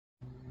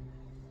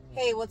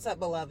Hey, what's up,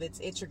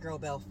 beloveds? It's your girl,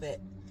 Belle Fit.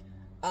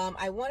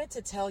 I wanted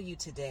to tell you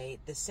today,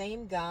 the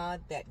same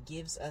God that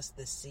gives us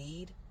the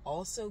seed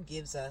also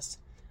gives us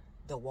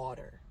the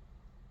water.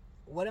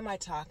 What am I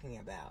talking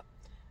about?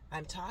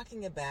 I'm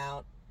talking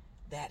about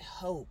that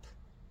hope,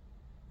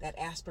 that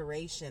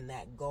aspiration,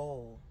 that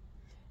goal,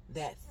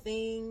 that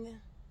thing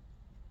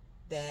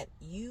that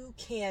you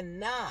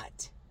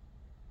cannot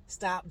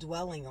stop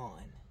dwelling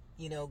on.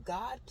 You know,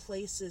 God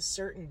places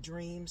certain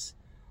dreams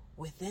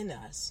within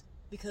us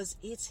because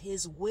it's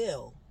His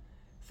will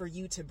for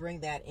you to bring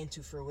that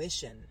into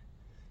fruition.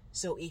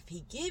 So if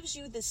He gives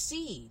you the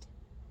seed,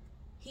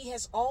 He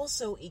has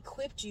also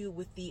equipped you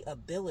with the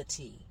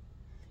ability.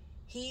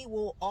 He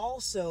will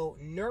also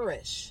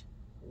nourish,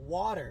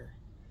 water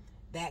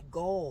that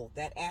goal,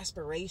 that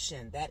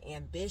aspiration, that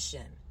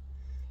ambition.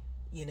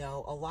 You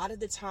know, a lot of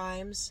the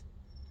times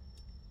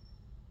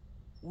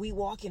we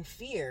walk in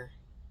fear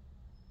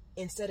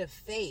instead of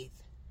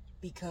faith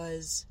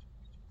because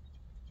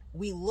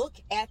we look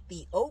at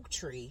the oak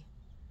tree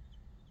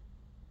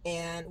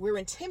and we're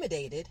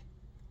intimidated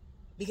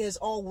because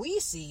all we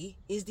see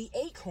is the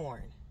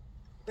acorn.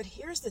 But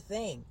here's the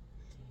thing.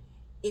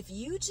 If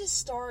you just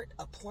start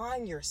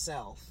applying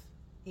yourself,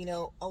 you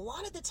know, a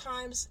lot of the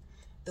times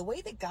the way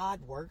that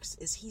God works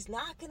is He's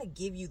not going to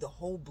give you the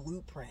whole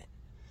blueprint.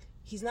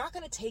 He's not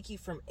going to take you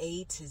from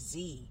A to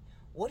Z.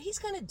 What He's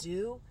going to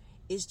do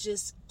is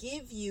just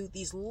give you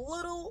these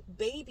little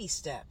baby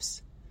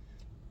steps.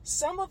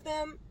 Some of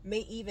them may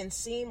even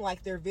seem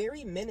like they're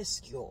very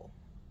minuscule.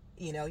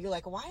 You know, you're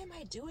like, why am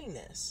I doing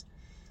this?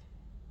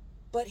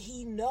 But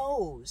He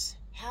knows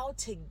how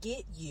to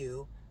get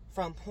you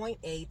from point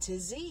A to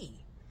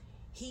Z.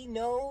 He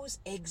knows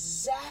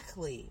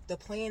exactly the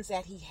plans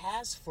that He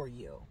has for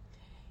you.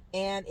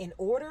 And in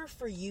order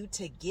for you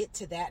to get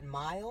to that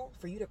mile,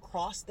 for you to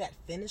cross that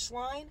finish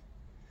line,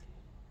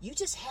 you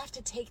just have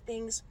to take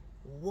things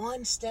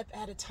one step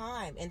at a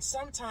time. And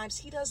sometimes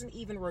He doesn't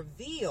even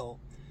reveal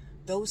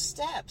those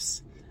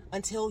steps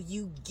until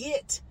you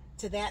get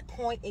to that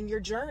point in your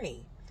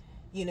journey,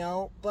 you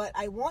know. But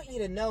I want you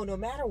to know, no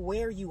matter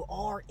where you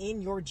are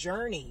in your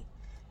journey,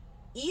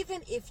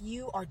 even if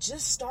you are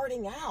just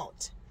starting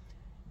out,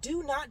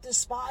 do not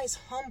despise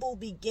humble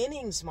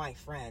beginnings, my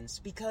friends,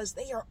 because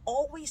they are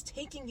always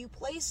taking you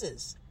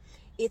places.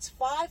 It's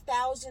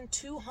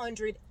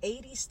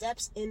 5,280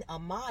 steps in a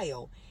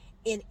mile,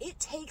 and it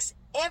takes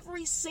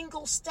every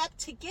single step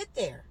to get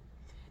there.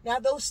 Now,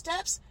 those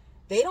steps,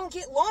 they don't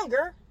get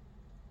longer.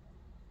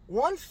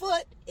 1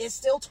 foot is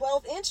still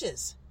 12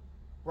 inches,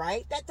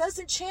 right? That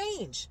doesn't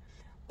change.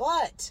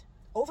 But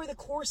over the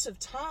course of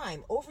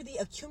time, over the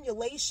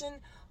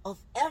accumulation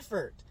of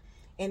effort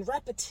and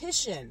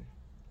repetition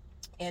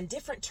and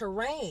different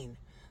terrain,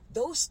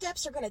 those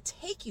steps are going to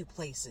take you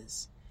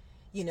places,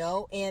 you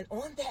know. And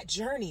on that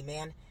journey,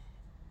 man,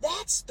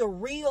 that's the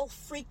real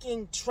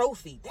freaking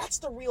trophy. That's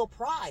the real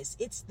prize.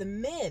 It's the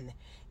men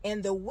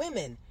and the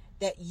women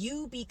that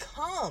you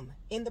become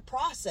in the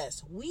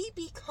process. We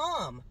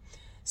become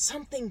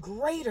something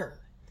greater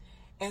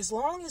as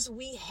long as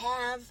we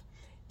have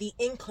the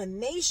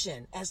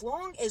inclination, as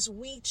long as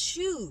we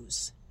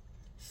choose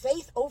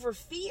faith over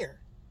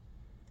fear.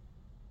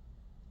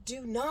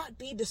 Do not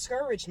be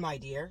discouraged, my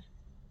dear,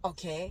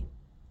 okay?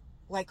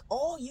 Like,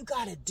 all you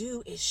got to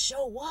do is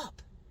show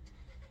up.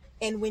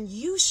 And when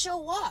you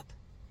show up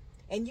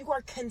and you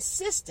are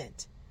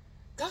consistent,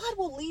 God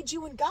will lead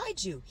you and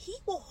guide you. He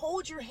will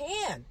hold your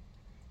hand.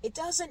 It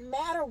doesn't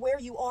matter where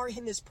you are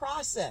in this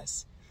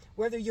process,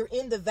 whether you're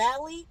in the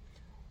valley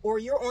or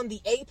you're on the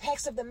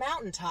apex of the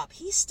mountaintop.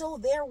 He's still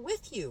there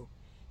with you.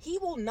 He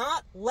will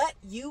not let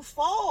you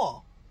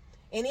fall.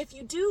 And if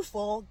you do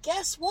fall,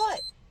 guess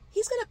what?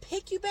 He's going to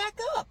pick you back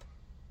up.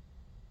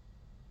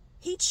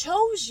 He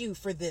chose you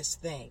for this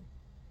thing.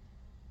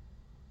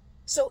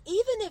 So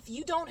even if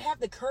you don't have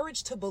the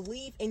courage to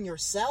believe in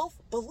yourself,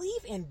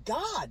 believe in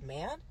God,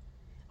 man.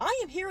 I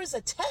am here as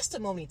a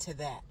testimony to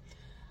that.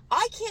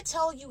 I can't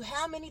tell you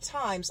how many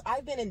times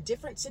I've been in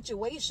different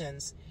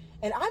situations,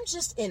 and I'm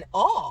just in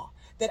awe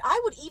that I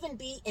would even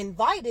be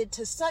invited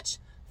to such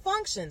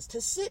functions,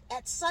 to sit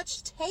at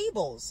such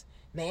tables.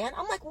 Man,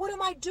 I'm like, what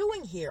am I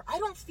doing here? I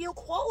don't feel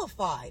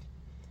qualified.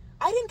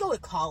 I didn't go to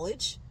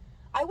college.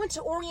 I went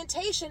to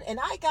orientation and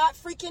I got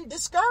freaking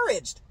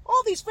discouraged.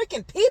 All these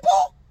freaking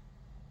people?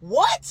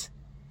 What?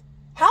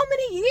 How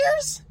many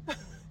years?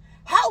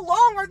 How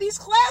long are these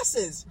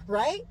classes,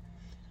 right?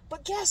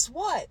 But guess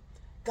what?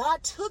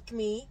 God took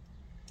me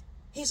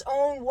His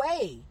own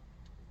way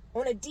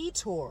on a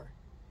detour.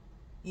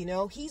 You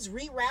know, He's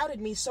rerouted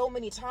me so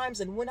many times,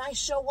 and when I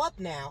show up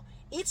now,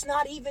 it's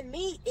not even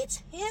me,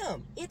 it's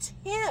Him. It's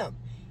Him.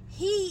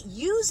 He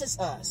uses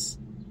us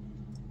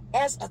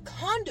as a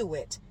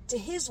conduit to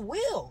His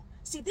will.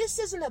 See, this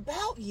isn't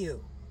about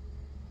you.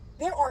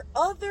 There are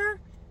other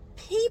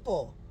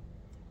people.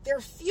 Their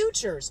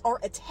futures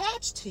are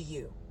attached to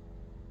you.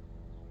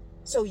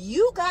 So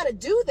you got to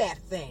do that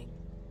thing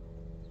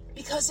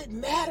because it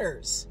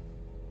matters.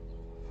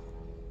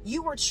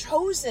 You were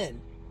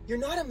chosen. You're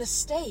not a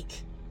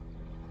mistake.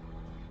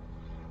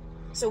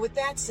 So with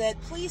that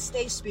said, please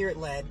stay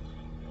spirit-led.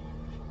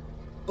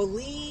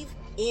 Believe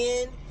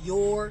in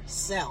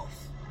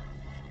yourself,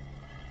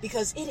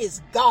 because it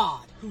is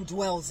God who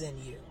dwells in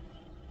you.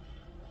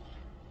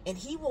 And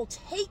he will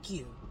take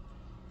you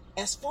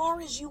as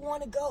far as you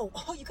want to go.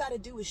 All you got to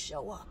do is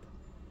show up.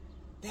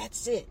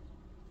 That's it.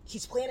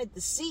 He's planted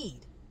the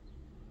seed.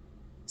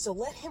 So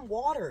let him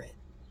water it.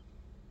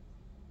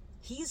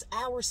 He's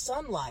our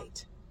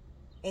sunlight,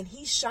 and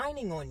he's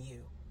shining on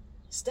you.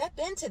 Step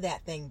into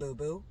that thing,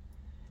 boo-boo.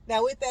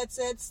 Now, with that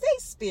said, stay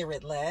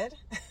spirit-led.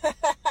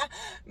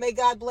 May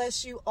God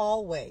bless you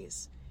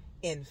always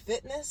in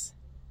fitness,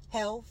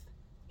 health,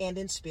 and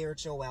in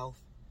spiritual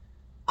wealth.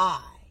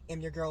 I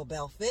am your girl,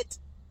 Belle Fit,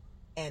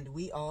 and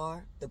we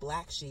are the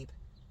Black Sheep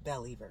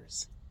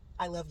Believers.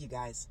 I love you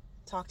guys.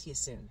 Talk to you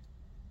soon.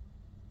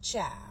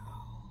 Ciao.